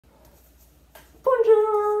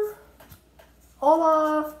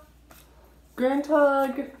Hola, Grand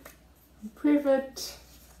Hug, Privet,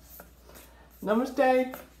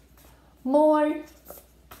 Namaste, Moi,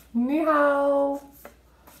 Ni Hao,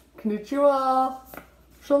 Konnichiwa,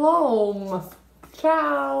 Shalom,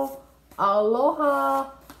 Ciao, Aloha,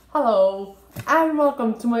 hello, and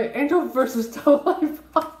welcome to my Angel vs. Devil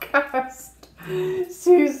podcast,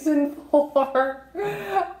 season 4,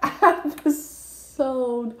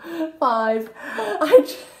 episode 5.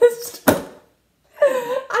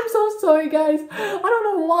 I'm so sorry, guys. I don't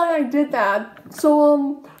know why I did that.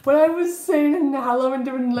 So, when I was saying hello in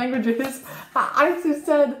different languages, I actually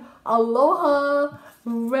said aloha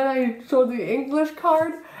when I showed the English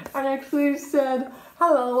card, and I actually said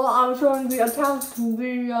hello while I was showing the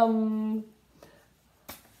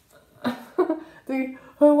the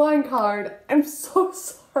Hawaiian card. I'm so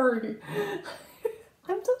sorry.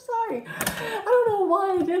 I'm so sorry. I don't know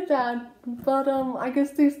why I did that, but I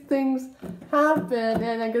guess these things happen,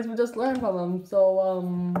 and I guess we just learn from them. So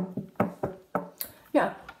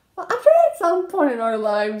yeah. Well, I'm sure at some point in our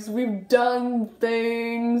lives we've done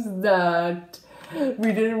things that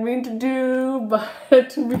we didn't mean to do,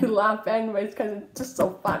 but we laugh anyways because it's just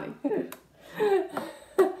so funny.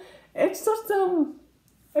 It's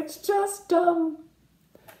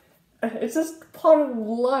just part of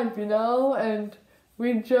life, you know, and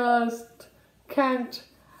we just can't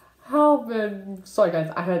help it. Sorry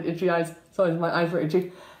guys, I had itchy eyes. Sorry, my eyes were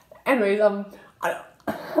itchy. Anyways,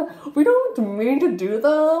 we don't mean to do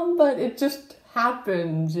them, but it just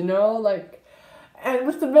happens, you know, like, and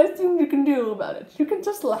what's the best thing you can do about it? You can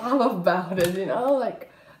just laugh about it, you know, like,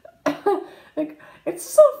 like, it's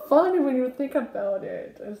so funny when you think about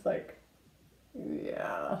it. It's like,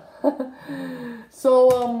 yeah.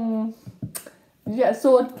 So, yeah,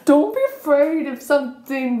 so don't be afraid if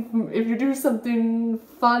you do something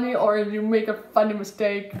funny or if you make a funny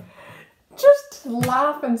mistake. Just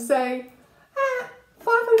laugh and say,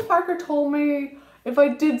 Firefly Parker told me if I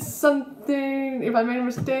made a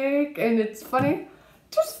mistake and it's funny,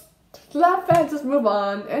 just laugh and just move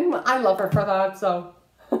on. And I love her for that, so.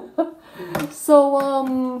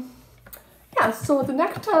 So, yeah, so the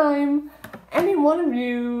next time any one of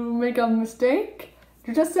you make a mistake,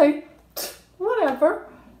 you just say, whatever,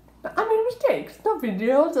 I made mistakes, no big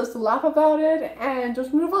deal, just laugh about it and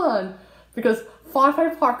just move on, because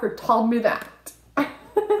Firefly Parker taught me that.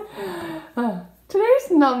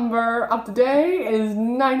 Today's number of the day is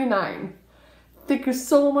 99. Thank you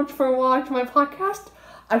so much for watching my podcast.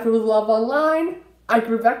 I feel love online. I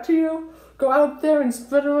give it back to you. Go out there and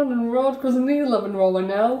spread around the world because I need love and roll right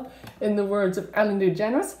now. In the words of Ellen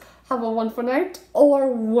DeGeneres, have a wonderful night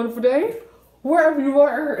or wonderful day, wherever you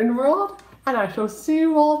are in the world. And I shall see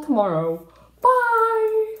you all tomorrow. Bye!